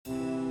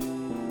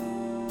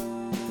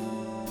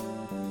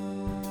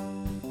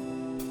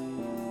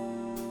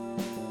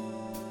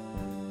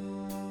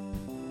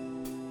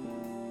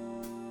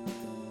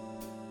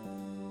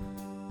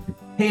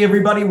Hey,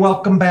 everybody,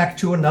 welcome back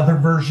to another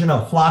version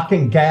of Flock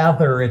and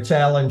Gather. It's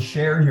Allan,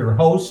 your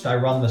host. I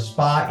run the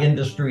Spa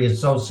Industry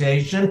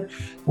Association.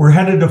 We're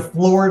headed to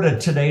Florida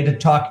today to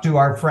talk to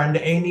our friend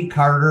Amy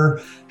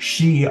Carter.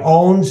 She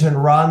owns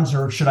and runs,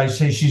 or should I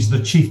say she's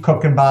the chief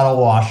cook and bottle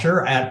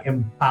washer at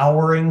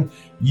Empowering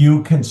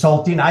You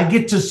Consulting. I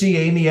get to see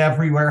Amy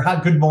everywhere.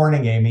 Good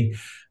morning, Amy.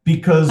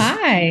 Because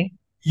Hi.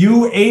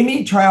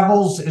 Amy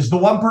is the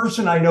one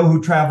person I know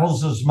who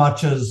travels as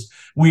much as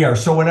we are.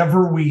 So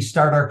whenever we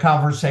start our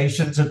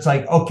conversations, it's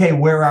like, okay,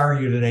 where are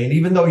you today? And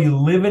even though you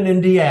live in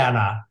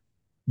Indiana,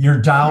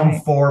 you're down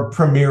Right. for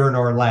premiere in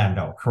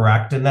Orlando,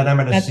 correct? And then I'm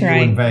going to That's see you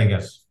in right.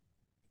 Vegas. So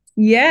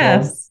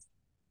Yes.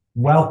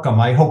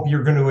 welcome. I hope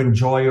you're going to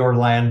enjoy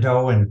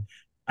Orlando. And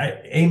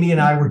Amy and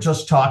I were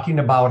just talking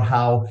about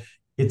how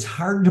it's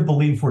hard to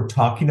believe we're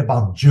talking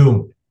about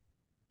June.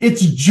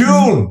 It's Mhm.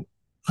 June.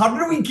 How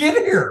did we get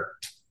here?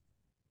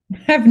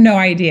 I have no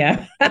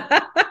idea.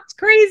 It's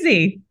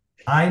crazy,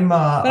 I'm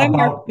but I'm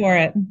here for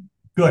it.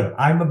 good.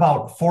 I'm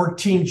about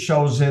 14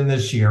 shows in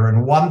this year.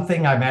 And one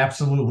thing I'm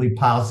absolutely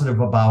positive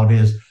about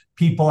is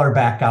people are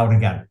back out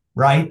again,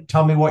 right?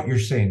 Tell me what you're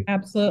seeing.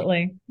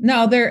 Absolutely.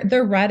 No,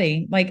 they're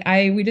ready.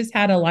 We just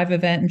had a live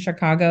event in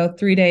Chicago,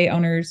 3-day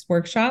owners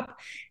workshop.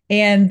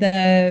 And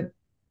the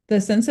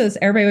census,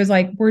 everybody was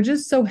like, we're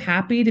just so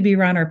happy to be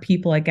around our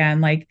people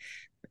again. Like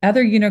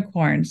other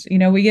unicorns,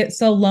 we get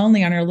so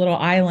lonely on our little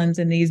islands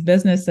in these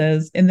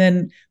businesses, and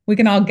then we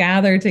can all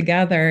gather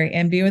together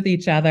and be with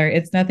each other.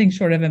 It's nothing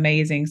short of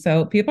amazing.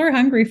 So people are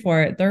hungry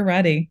for it. They're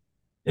ready.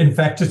 In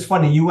fact, it's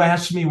funny. You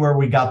asked me where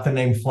we got the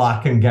name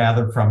Flock and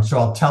Gather from. So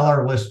I'll tell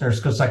our listeners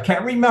because I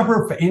can't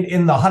remember if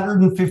in the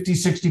 150,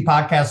 60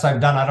 podcasts I've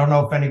done, I don't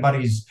know if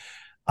anybody's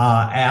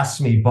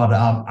asked me, but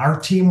our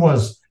team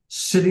was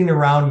sitting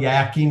around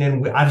yakking,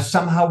 and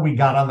somehow we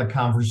got on the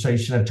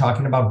conversation of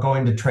talking about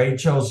going to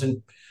trade shows.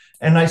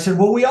 And I said,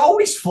 well, we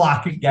always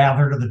flock and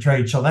gather to the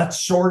trade show.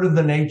 That's sort of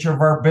the nature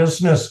of our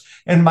business.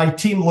 And my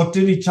team looked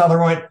at each other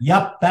and went,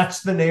 yep,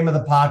 that's the name of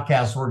the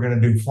podcast we're going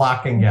to do,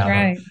 Flock and That's Gather.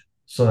 right.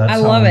 So I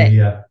love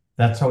it.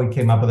 that's how we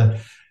came up with it.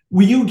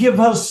 Will you give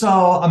us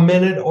a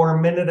minute or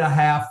a minute and a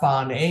half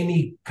on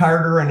Amy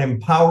Carter and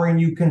Empowering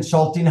You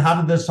Consulting?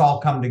 How did this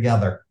all come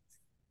together?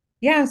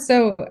 Yeah.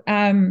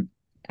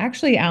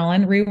 Actually,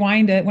 Allan,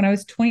 rewind it. When I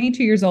was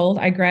 22 years old,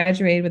 I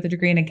graduated with a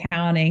degree in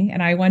accounting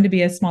and I wanted to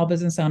be a small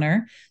business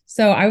owner.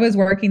 So I was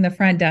working the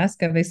front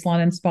desk of a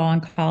salon and spa in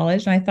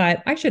college. And I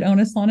thought I should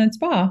own a salon and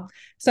spa.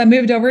 So I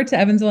moved over to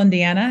Evansville,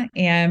 Indiana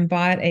and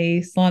bought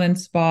a salon and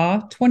spa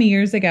 20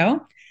 years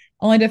ago,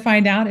 only to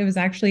find out it was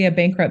actually a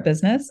bankrupt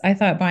business. I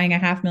thought buying a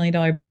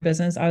 $500,000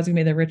 business, I was going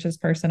to be the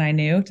richest person I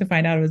knew, to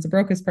find out it was the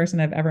brokest person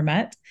I've ever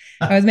met.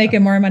 I was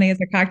making more money as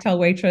a cocktail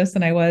waitress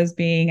than I was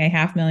being a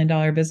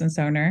 $500,000 business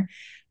owner.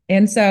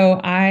 And so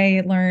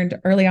I learned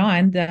early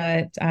on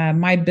that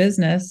my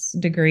business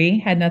degree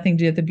had nothing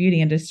to do with the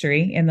beauty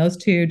industry, and those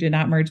two do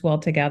not merge well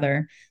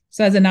together.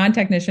 So as a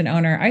non-technician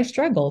owner, I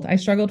struggled. I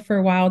struggled for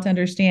a while to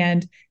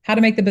understand how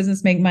to make the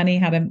business make money,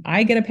 how do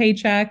I get a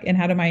paycheck, and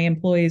how do my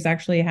employees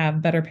actually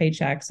have better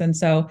paychecks. And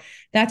so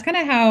that's kind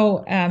of how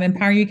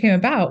Empower You came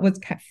about, was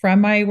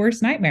from my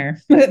worst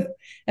nightmare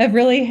of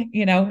really,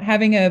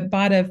 having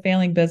bought a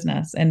failing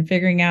business and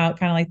figuring out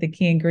kind of like the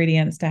key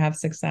ingredients to have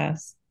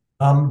success.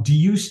 Do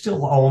you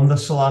still own the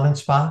salon and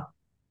spa?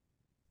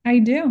 I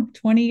do.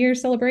 20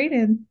 years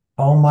celebrated.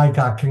 Oh my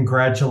God,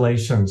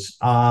 congratulations.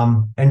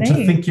 And to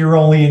Hey, think you're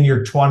only in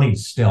your 20s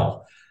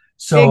still.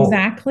 So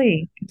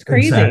exactly. It's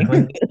crazy.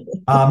 exactly.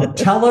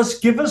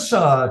 Give us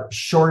a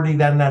shorty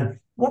then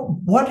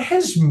what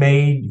has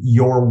made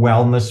your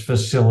wellness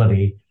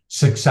facility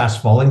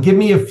successful? And give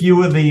me a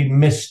few of the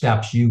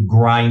missteps you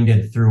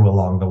grinded through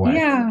along the way.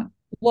 Yeah.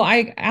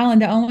 Well, Allan,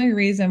 the only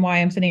reason why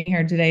I'm sitting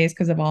here today is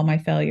because of all my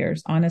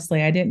failures.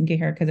 Honestly, I didn't get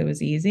here because it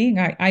was easy.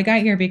 I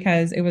got here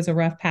because it was a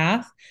rough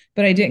path,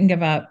 but I didn't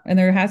give up. And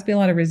there has to be a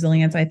lot of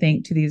resilience, I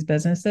think, to these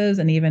businesses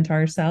and even to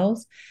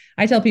ourselves.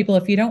 I tell people,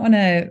 if you don't want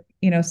to,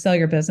 sell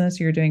your business,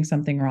 you're doing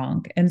something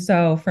wrong. And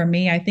so for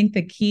me, I think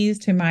the keys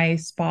to my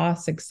spa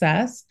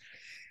success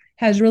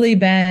has really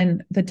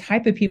been the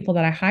type of people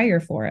that I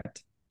hire for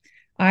it.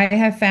 I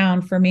have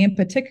found, for me in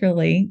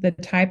particularly, the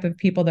type of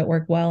people that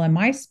work well in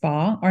my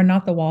spa are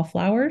not the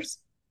wallflowers,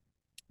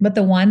 but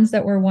the ones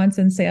that were once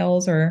in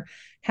sales or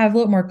have a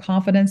little more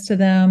confidence to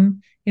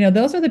them.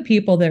 Those are the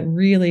people that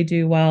really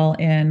do well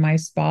in my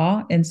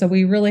spa. And so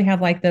we really have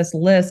like this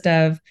list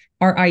of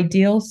our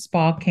ideal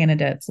spa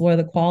candidates. What are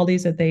the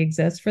qualities that they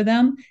exist for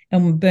them?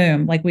 And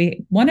boom,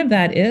 one of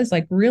that is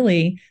like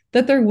really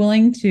that they're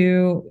willing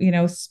to,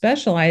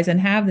 specialize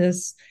and have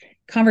this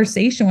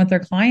conversation with their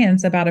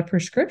clients about a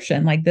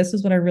prescription. Like, this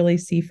is what I really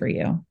see for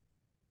you.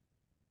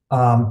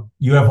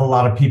 You have a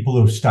lot of people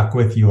who've stuck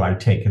with you, I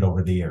take it,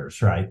 over the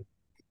years, right?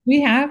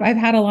 I've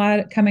had a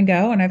lot come and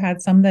go, and I've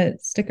had some that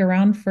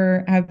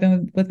have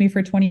been with me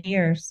for 20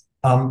 years.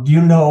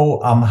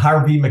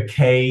 Harvey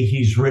McKay?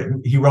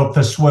 He wrote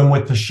the Swim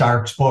with the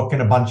Sharks book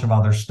and a bunch of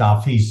other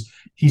stuff.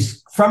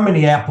 He's from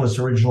Minneapolis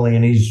originally,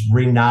 and he's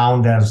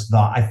renowned as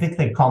I think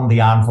they call him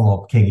the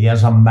envelope king. He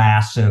has a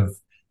massive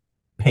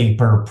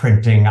paper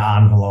printing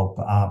envelope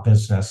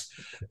business.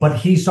 But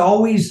he's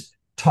always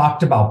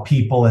talked about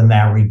people in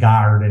that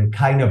regard and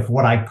kind of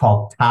what I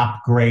call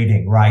top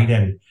grading, right?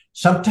 And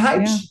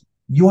sometimes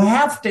you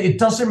have to, it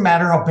doesn't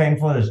matter how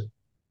painful it is,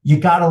 you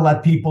got to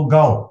let people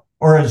go.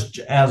 Or as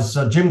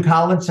Jim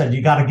Collins said,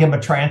 you got to give them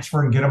a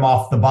transfer and get them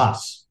off the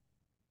bus.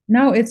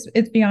 No, it's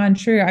beyond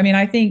true. I mean,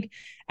 I think,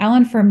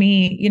 Allan, for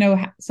me,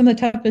 some of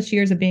the toughest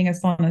years of being a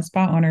salon and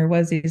spa owner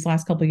was these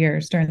last couple of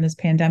years during this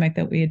pandemic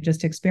that we had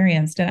just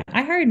experienced. And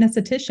I hired an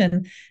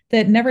esthetician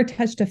that never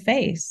touched a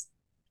face.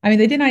 I mean,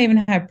 they did not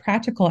even have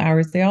practical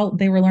hours. They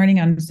were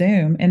learning on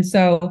Zoom. And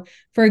so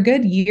for a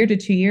good year to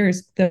 2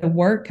 years, the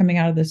work coming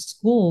out of the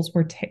schools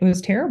was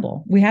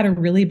terrible. We had a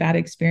really bad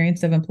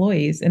experience of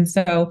employees. And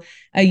so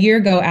a year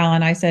ago,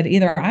 Allan, I said,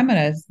 either I'm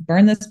going to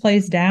burn this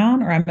place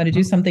down or I'm going to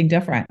do something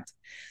different.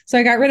 So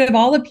I got rid of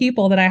all the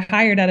people that I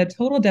hired out of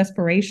total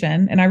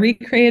desperation, and I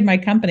recreated my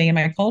company and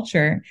my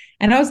culture.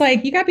 And I was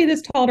like, you got to be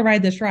this tall to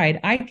ride this ride.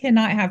 I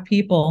cannot have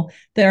people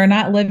that are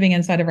not living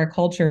inside of our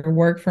culture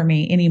work for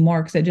me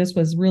anymore, because it just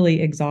was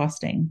really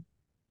exhausting.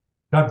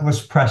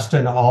 Douglas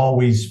Preston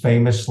always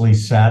famously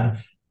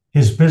said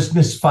his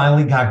business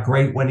finally got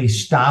great when he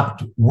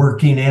stopped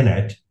working in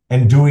it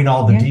and doing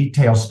all the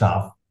detail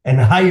stuff and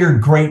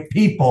hired great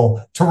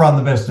people to run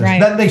the business. Right.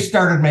 Then they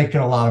started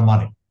making a lot of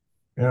money.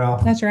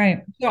 That's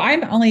right. So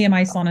I'm only in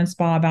my salon and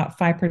spa about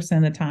 5%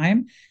 of the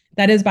time.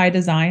 That is by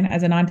design.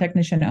 As a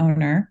non-technician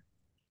owner,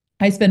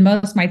 I spend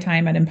most of my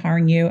time at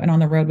empowering you and on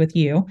the road with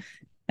you.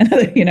 My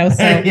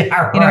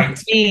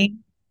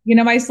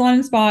salon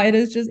and spa, it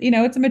is just,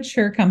 it's a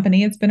mature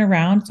company. It's been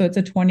around. So it's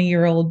a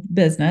 20-year-old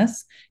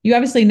business. You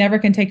obviously never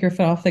can take your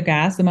foot off the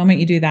gas. The moment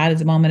you do that is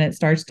the moment it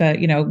starts to,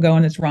 go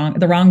in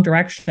the wrong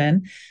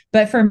direction.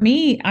 But for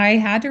me, I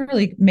had to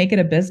really make it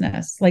a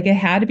business. Like, it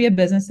had to be a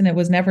business, and it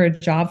was never a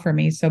job for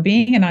me. So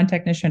being a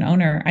non-technician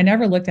owner, I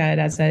never looked at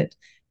it as it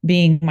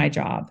being my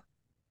job.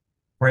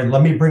 Right.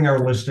 Let me bring our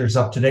listeners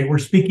up today. We're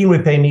speaking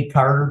with Amy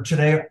Carter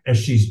today, as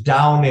she's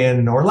down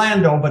in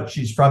Orlando, but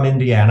she's from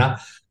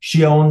Indiana.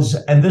 She owns,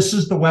 and this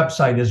is the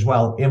website as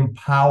well,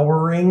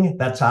 Empowering,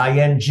 that's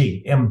ING,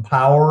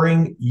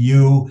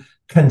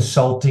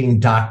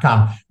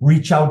 empoweringYouConsulting.com.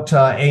 Reach out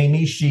to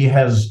Amy. She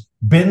has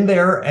been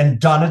there and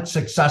done it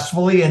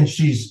successfully, and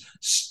she's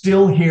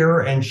still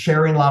here and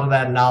sharing a lot of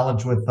that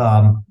knowledge with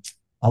a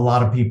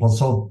lot of people.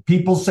 So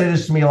people say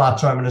this to me a lot,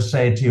 so I'm going to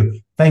say it to you.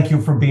 Thank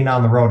you for being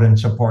on the road and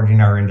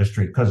supporting our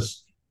industry,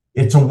 because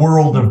it's a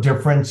world of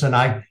difference. And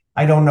I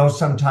don't know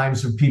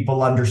sometimes if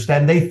people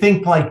understand. They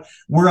think like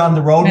we're on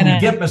the road and we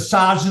get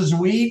massages,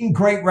 we eat in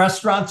great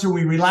restaurants, and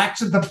we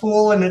relax at the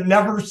pool, and it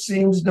never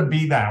seems to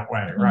be that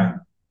way, right?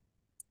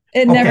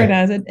 It never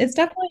does. It's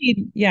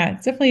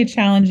definitely a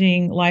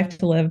challenging life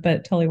to live,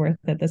 but totally worth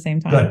it at the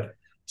same time. Good.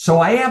 So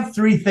I have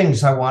 3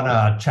 things I want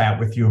to chat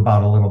with you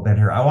about a little bit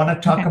here. I want to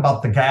talk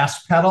about the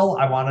gas pedal.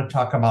 I want to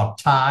talk about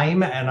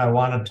time, and I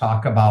want to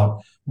talk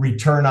about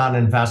return on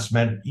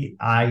investment,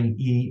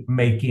 i.e.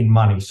 making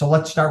money. So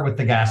let's start with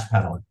the gas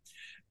pedal.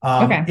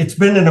 It's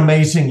been an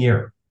amazing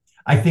year.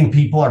 I think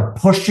people are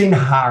pushing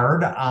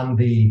hard on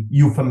the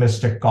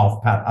euphemistic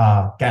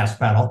gas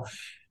pedal.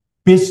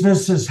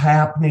 Business is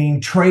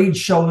happening. Trade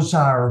shows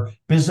our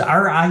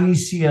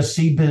IECSC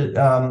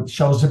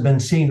shows have been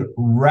seeing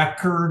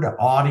record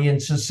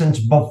audiences since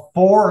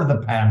before the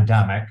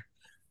pandemic.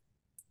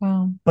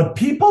 Wow. But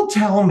people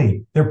tell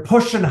me they're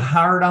pushing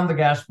hard on the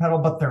gas pedal,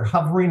 but they're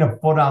hovering a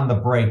foot on the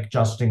brake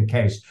just in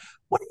case.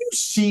 What do you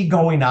see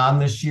going on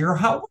this year?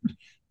 How would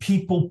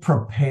people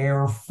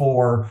prepare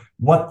for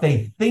what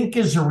they think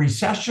is a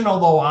recession?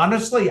 Although,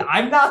 honestly,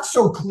 I'm not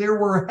so clear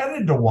we're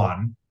headed to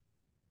one.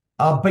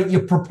 But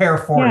you prepare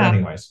for it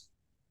anyways.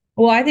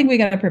 Well, I think we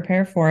got to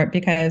prepare for it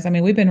because,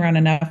 we've been around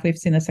enough. We've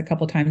seen this a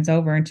couple of times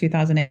over in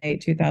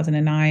 2008,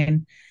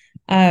 2009.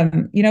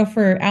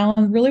 For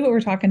Allan, really what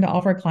we're talking to all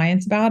of our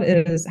clients about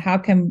is how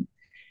can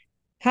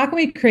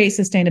we create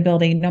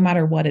sustainability no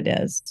matter what it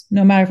is,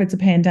 no matter if it's a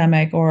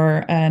pandemic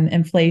or an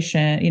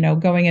inflation,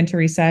 going into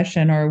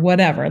recession or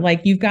whatever.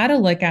 Like, you've got to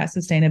look at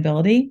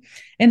sustainability.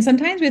 And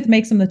sometimes we have to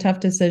make some of the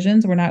tough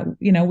decisions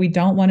we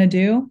don't want to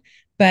do.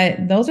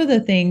 But those are the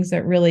things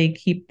that really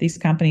keep these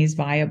companies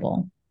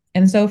viable.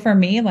 And so for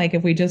me, like,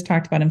 if we just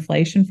talked about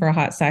inflation for a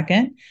hot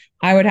second,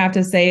 I would have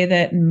to say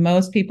that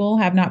most people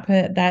have not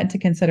put that into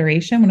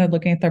consideration when they're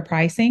looking at their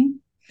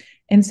pricing.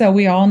 And so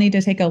we all need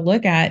to take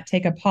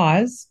a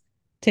pause,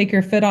 take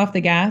your foot off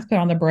the gas, put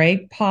on the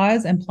brake,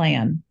 pause, and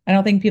plan. I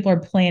don't think people are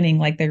planning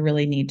like they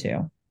really need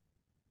to.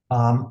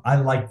 I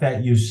like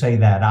that you say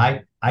that.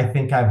 I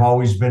think I've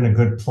always been a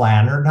good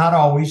planner. Not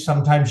always.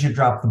 Sometimes you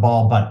drop the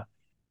ball, but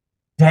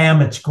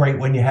damn, it's great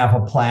when you have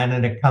a plan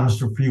and it comes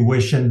to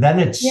fruition.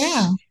 Then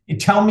you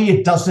tell me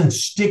it doesn't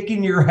stick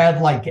in your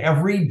head like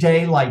every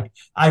day, like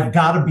I've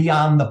got to be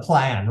on the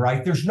plan,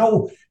 right? There's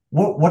no,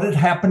 what had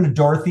happened to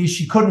Dorothy?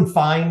 She couldn't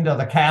find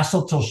the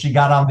castle till she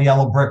got on the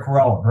yellow brick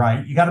road,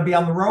 right? You got to be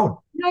on the road.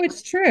 No,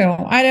 it's true.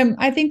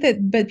 I think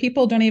that, but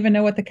people don't even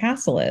know what the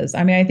castle is.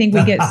 I mean, I think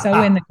we get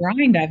so in the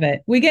grind of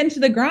it. We get into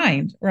the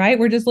grind, right?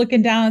 We're just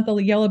looking down at the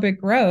yellow brick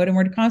road and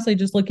we're constantly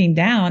just looking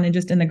down and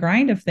just in the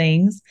grind of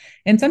things.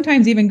 And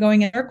sometimes even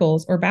going in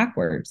circles or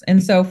backwards.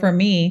 And so for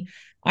me,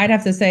 I'd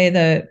have to say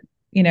that,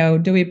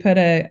 do we put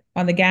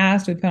on the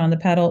gas? Do we put on the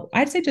pedal?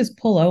 I'd say just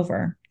pull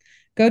over.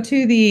 Go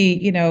to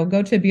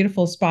a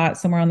beautiful spot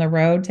somewhere on the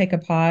road, take a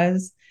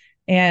pause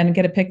and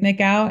get a picnic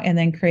out and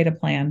then create a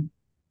plan.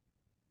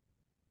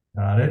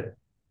 Got it.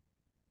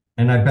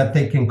 And I bet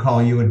they can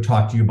call you and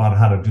talk to you about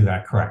how to do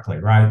that correctly,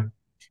 right?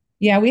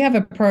 Yeah, we have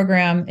a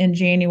program in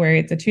January.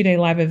 It's a 2-day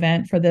live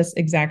event for this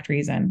exact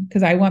reason,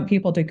 because I want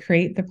people to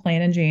create the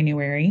plan in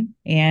January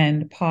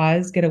and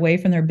pause, get away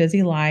from their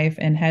busy life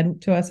and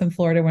head to us in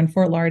Florida. We're in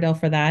Fort Lauderdale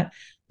for that.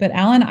 But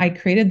Allan, I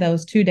created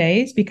those 2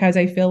 days because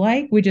I feel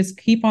like we just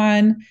keep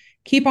on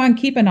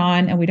keeping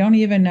on, and we don't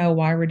even know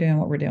why we're doing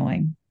what we're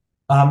doing.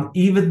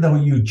 Even though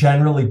you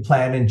generally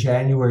plan in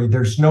January,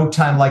 there's no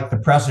time like the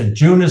present.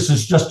 June is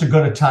just as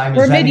good a time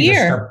We're as any to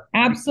mid-year. start.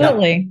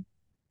 Absolutely.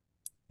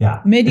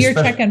 Yeah. Mid-year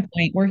check-in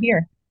point. We're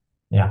here.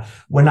 Yeah.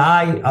 When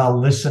I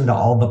listen to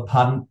all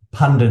the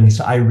pundits,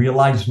 I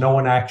realize no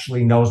one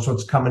actually knows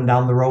what's coming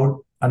down the road.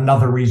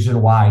 Another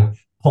reason why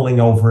pulling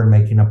over and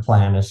making a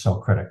plan is so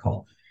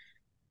critical.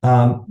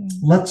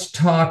 Let's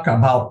talk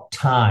about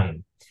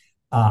time.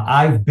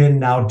 I've been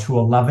now to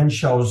 11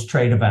 shows,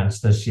 trade events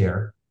this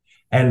year.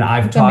 And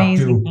I've talked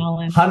to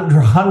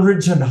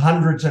hundreds and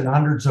hundreds and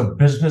hundreds of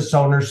business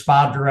owners,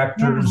 spa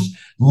directors,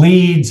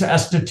 leads,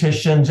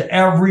 estheticians,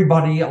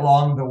 everybody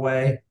along the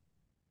way.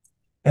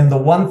 And the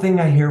one thing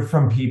I hear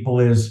from people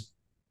is,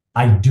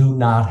 I do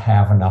not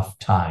have enough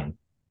time.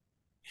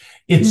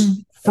 It's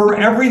for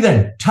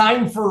everything,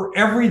 time for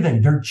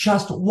everything. They're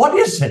just, what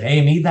is it,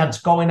 Amy, that's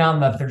going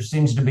on that there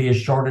seems to be a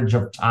shortage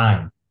of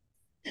time?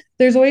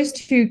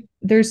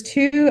 There's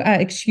two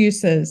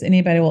excuses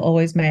anybody will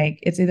always make.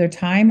 It's either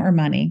time or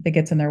money that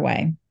gets in their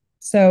way.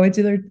 So it's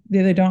either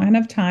they don't have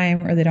enough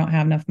time or they don't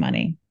have enough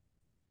money.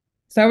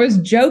 So I was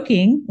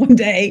joking one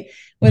day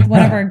with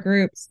one of our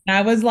groups.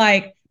 I was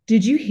like,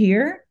 did you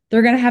hear?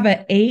 They're going to have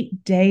an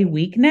 8-day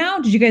week now.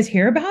 Did you guys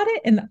hear about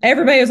it? And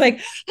everybody was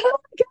like, oh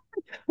my God,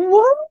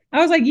 what? I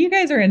was like, you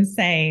guys are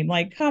insane.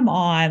 Like, come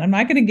on. I'm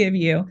not going to give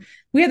you.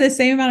 We have the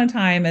same amount of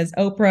time as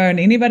Oprah and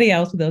anybody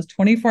else with those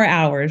 24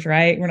 hours,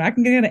 right? We're not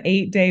going to get an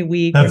 8-day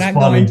week. We're not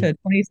going to a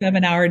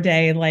 27-hour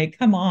day. Like,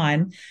 come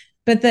on.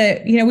 But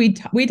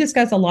we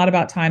discuss a lot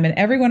about time, and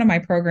every one of my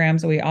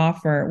programs that we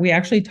offer, we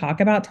actually talk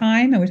about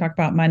time and we talk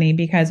about money,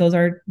 because those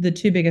are the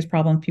two biggest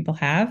problems people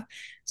have.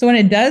 So when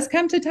it does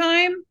come to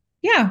time,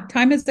 yeah,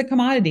 time is the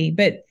commodity,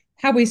 but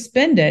how we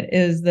spend it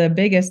is the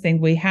biggest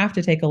thing we have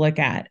to take a look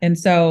at. And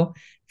so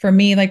for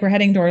me, like, we're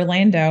heading to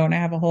Orlando and I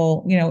have a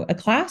whole, a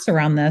class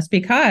around this,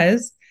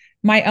 because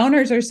my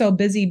owners are so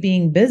busy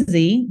being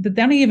busy that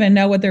they don't even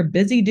know what they're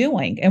busy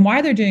doing and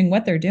why they're doing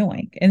what they're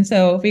doing. And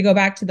so if we go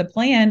back to the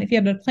plan, if you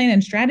have a plan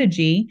and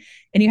strategy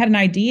and you had an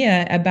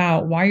idea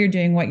about why you're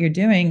doing what you're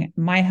doing,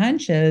 my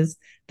hunch is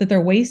that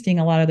they're wasting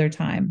a lot of their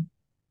time.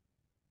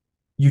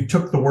 You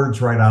took the words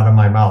right out of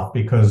my mouth,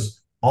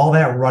 because all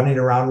that running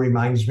around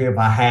reminds me of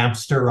a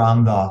hamster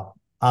on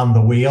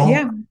the wheel.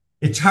 Yeah.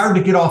 It's hard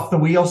to get off the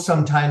wheel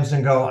sometimes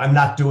and go, I'm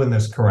not doing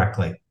this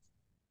correctly.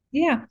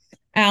 Yeah.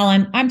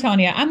 Allan, I'm telling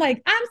you, I'm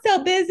like, I'm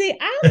so busy.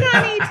 I don't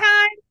got any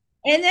time.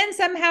 And then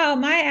somehow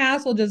my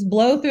ass will just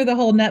blow through the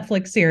whole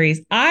Netflix series.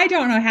 I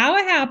don't know how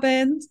it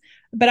happens,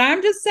 but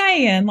I'm just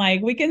saying,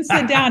 like, we can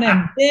sit down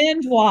and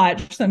binge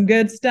watch some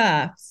good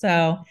stuff.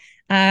 So,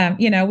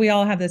 we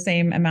all have the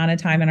same amount of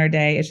time in our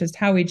day. It's just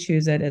how we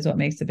choose it is what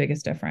makes the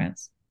biggest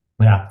difference.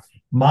 Yeah.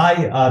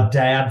 My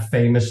dad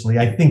famously,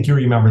 I think you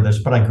remember this,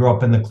 but I grew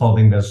up in the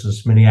clothing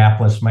business,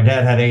 Minneapolis. My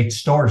dad had 8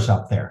 stores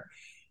up there.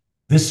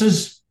 This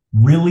is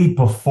really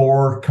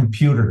before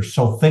computers.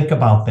 So think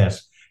about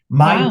this.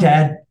 My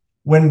dad,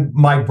 when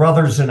my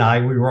brothers and I,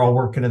 we were all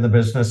working in the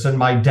business, and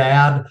my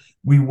dad,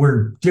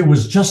 it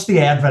was just the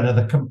advent of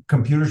the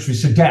computers. We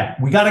said, Dad,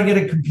 we got to get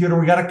a computer.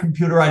 We got to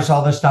computerize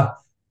all this stuff.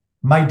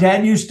 My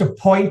dad used to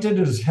point at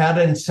his head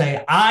and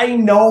say, I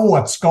know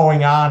what's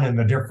going on in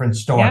the different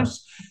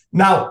stores. Yeah.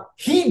 Now,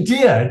 he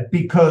did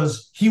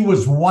because he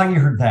was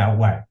wired that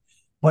way.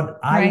 But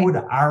I would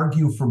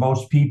argue for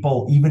most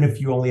people, even if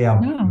you only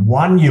have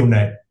one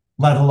unit,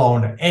 let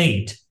alone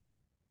 8,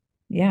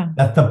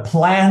 that the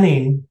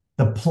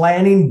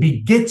planning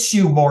begets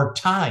you more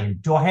time.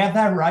 Do I have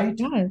that right? It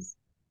does.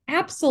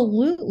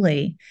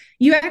 Absolutely.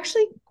 You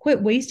actually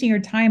quit wasting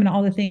your time on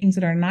all the things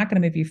that are not going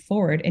to move you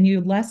forward, and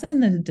you lessen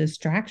the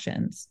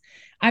distractions.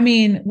 I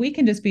mean, we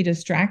can just be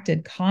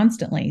distracted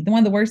constantly. One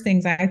of the worst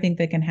things I think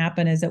that can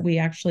happen is that we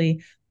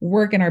actually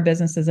work in our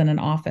businesses in an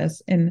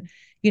office. And,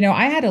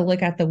 I had to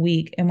look at the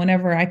week, and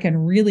whenever I can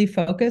really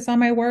focus on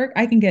my work,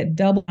 I can get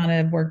double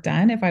amount of work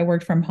done if I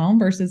worked from home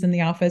versus in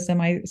the office in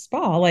my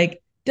spa.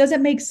 Like, does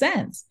it make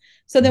sense?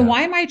 So then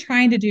why am I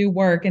trying to do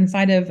work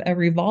inside of a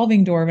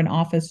revolving door of an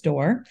office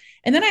door?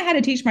 And then I had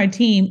to teach my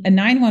team a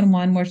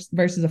 911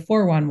 versus a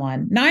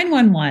 411.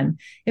 911,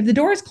 if the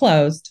door is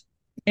closed,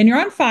 and you're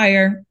on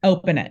fire,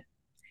 open it.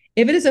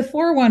 If it is a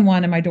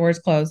 411 and my door is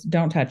closed,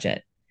 don't touch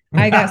it.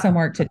 I got some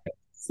work to do.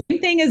 Same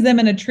thing as them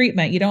in a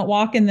treatment. You don't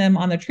walk in them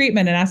on the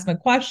treatment and ask them a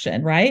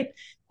question, right?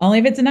 Only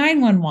if it's a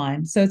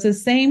 911. So it's the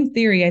same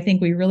theory. I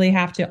think we really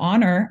have to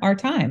honor our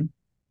time.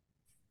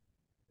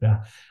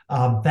 Yeah.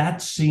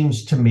 That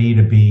seems to me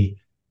to be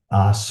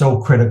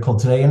so critical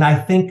today. And I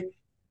think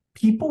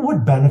people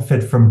would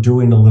benefit from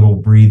doing a little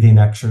breathing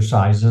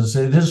exercises.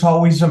 It is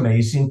always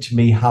amazing to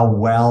me how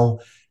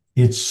well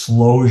it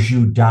slows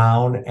you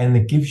down and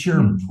it gives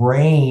your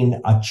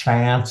brain a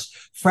chance.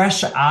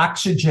 Fresh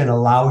oxygen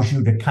allows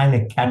you to kind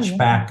of catch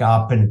back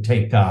up and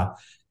take a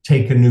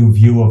new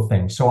view of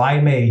things. So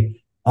I'm a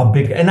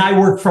big, and I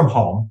work from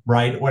home,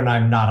 right? When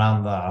I'm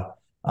not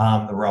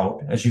on the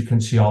road, as you can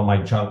see all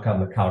my junk on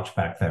the couch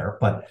back there.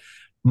 But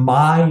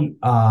mine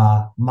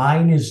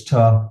is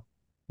to,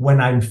 when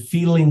I'm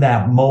feeling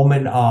that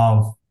moment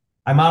of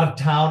I'm out of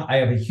town, I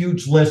have a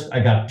huge list,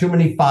 I got too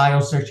many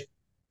files.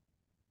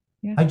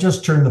 I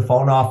just turn the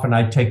phone off and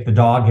I take the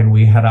dog and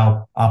we head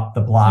out up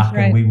the block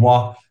and we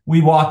walk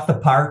the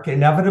park.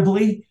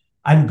 Inevitably,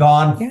 I'm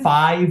gone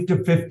 5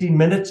 to 15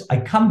 minutes.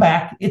 I come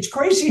back. It's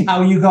crazy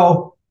how you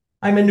go,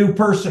 I'm a new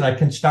person. I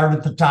can start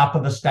at the top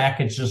of the stack.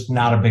 It's just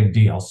not a big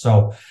deal.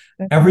 So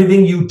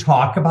everything you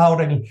talk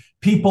about, I mean,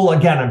 people,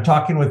 again, I'm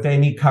talking with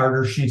Amy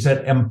Carter. She's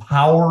at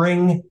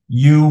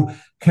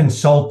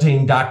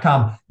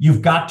empoweringouconsulting.com.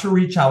 You've got to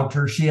reach out to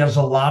her. She has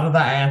a lot of the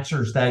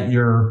answers that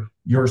you're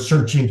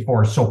searching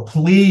for. So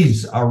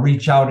please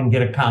reach out and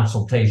get a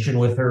consultation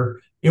with her.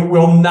 It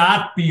will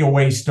not be a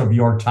waste of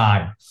your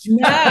time.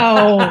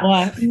 No,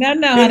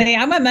 honey.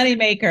 I'm a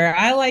moneymaker.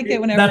 I like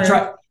it whenever. That's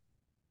right.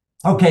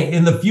 Okay,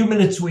 in the few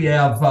minutes we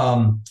have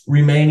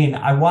remaining,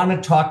 I want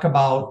to talk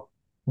about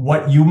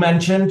what you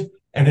mentioned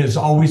and has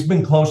always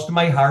been close to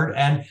my heart,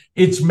 and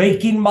it's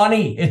making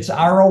money. It's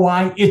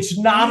ROI. It's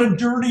not a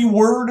dirty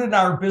word in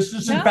our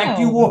business. In fact,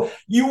 you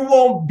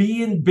won't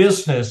be in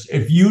business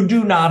if you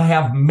do not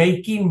have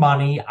making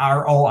money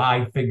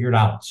ROI figured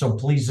out. So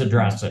please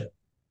address it.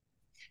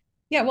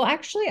 Yeah, well,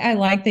 actually, I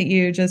like that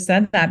you just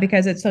said that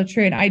because it's so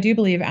true. And I do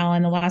believe,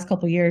 Allan, the last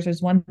couple of years,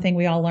 there's one thing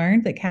we all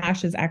learned, that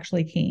cash is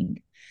actually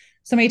king.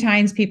 So many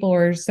times people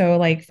were so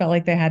felt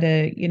like they had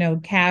to,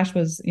 cash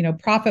was,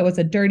 profit was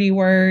a dirty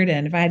word.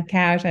 And if I had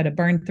cash, I had to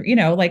burn through,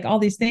 all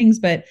these things.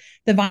 But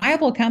the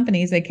viable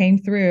companies that came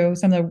through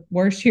some of the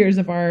worst years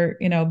of our,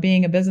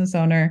 being a business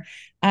owner,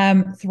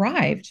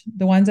 thrived.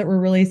 The ones that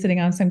were really sitting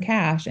on some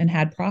cash and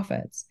had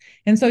profits.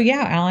 And so,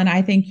 yeah, Allan,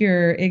 I think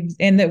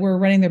and that we're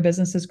running their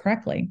businesses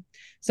correctly.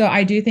 So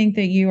I do think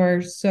that you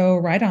are so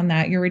right on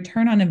that. Your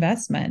return on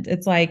investment,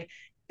 it's like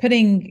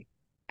putting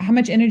how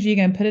much energy you're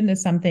going to put into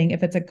something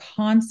if it's a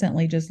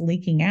constantly just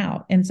leaking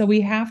out. And so we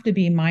have to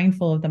be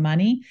mindful of the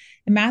money.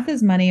 And math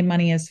is money and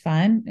money is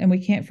fun. And we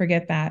can't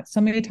forget that.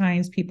 So many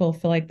times people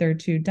feel like they're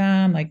too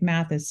dumb, like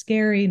math is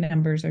scary,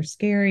 numbers are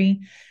scary.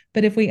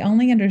 But if we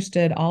only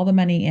understood all the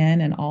money in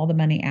and all the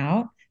money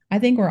out, I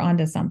think we're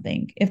onto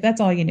something, if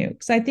that's all you knew.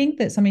 Because I think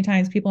that so many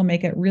times people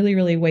make it really,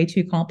 really way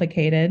too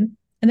complicated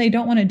and they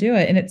don't want to do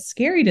it. And it's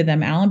scary to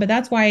them, Allan. But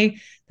that's why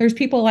there's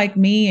people like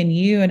me and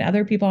you and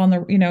other people on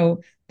the,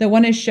 that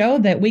want to show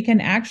that we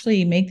can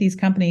actually make these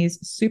companies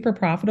super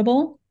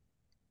profitable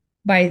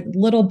by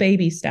little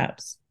baby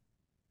steps.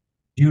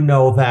 You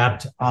know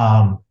that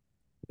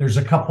there's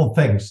a couple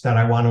things that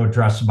I want to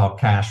address about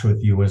cash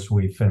with you as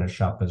we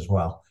finish up as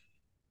well.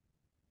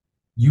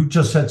 You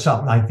just said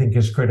something I think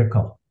is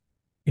critical.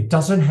 It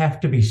doesn't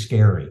have to be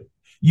scary.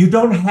 You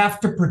don't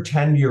have to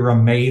pretend you're a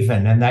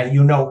maven and that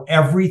you know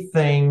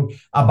everything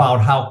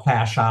about how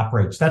cash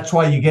operates. That's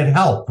why you get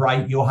help,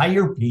 right? You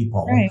hire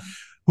people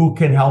who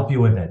can help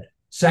you with it.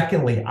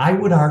 Secondly, I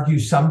would argue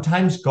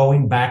sometimes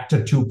going back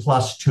to 2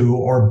 + 2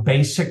 or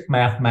basic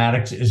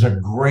mathematics is a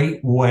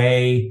great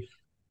way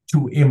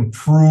to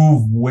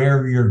improve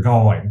where you're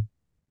going.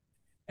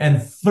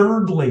 And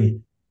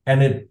thirdly,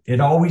 and it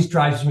always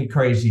drives me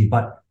crazy,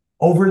 but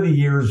over the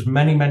years,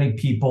 many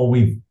people,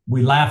 we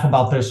laugh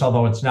about this,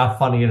 although it's not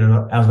funny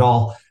at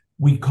all.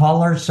 We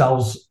call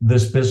ourselves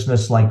this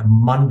business like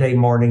Monday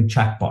morning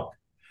checkbook.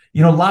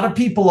 A lot of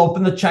people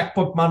open the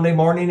checkbook Monday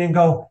morning and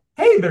go,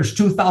 hey, there's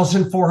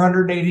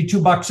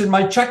 $2,482 in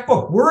my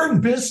checkbook. We're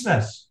in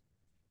business.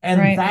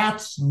 And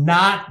that's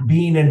not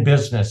being in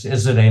business,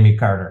 is it, Amy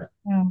Carter?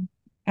 No,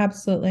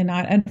 absolutely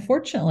not.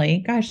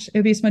 Unfortunately, gosh, it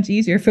would be so much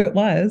easier if it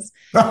was.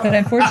 But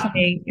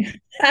unfortunately,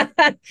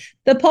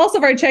 the pulse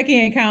of our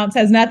checking accounts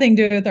has nothing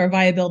to do with our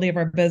viability of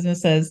our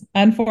businesses,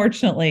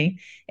 unfortunately.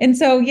 And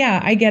so,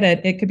 yeah, I get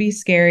it. It could be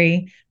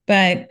scary.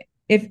 But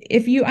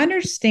if you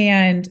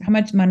understand how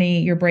much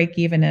money your break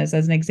even is,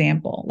 as an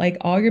example, like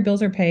all your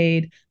bills are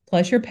paid,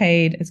 plus you're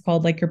paid, it's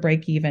called like your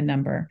break even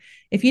number.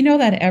 If you know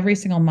that every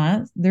single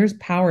month, there's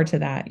power to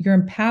that. You're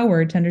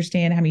empowered to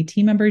understand how many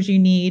team members you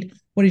need.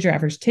 What does your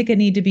average ticket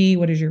need to be?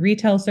 What does your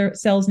retail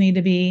sales need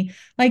to be?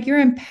 Like, you're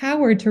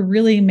empowered to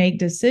really make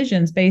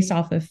decisions based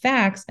off of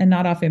facts and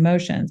not off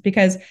emotions.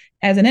 Because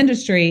as an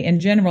industry in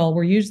general,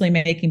 we're usually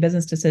making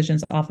business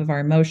decisions off of our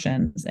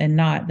emotions and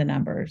not the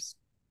numbers.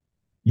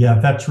 Yeah,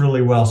 that's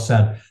really well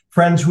said.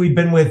 Friends, we've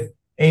been with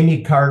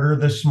Amy Carter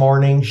this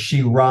morning.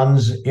 She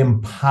runs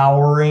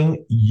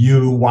Empowering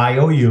You,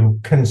 YOU,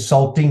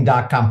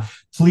 consulting.com.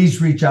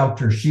 Please reach out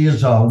to her. She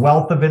is a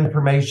wealth of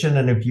information.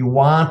 And if you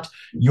want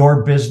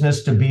your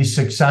business to be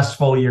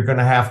successful, you're going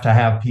to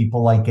have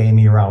people like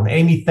Amy around.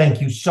 Amy,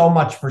 thank you so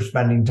much for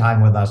spending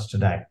time with us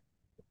today.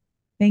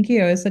 Thank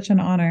you. It was such an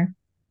honor.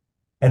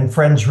 And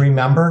friends,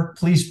 remember,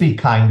 please be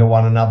kind to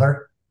one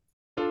another.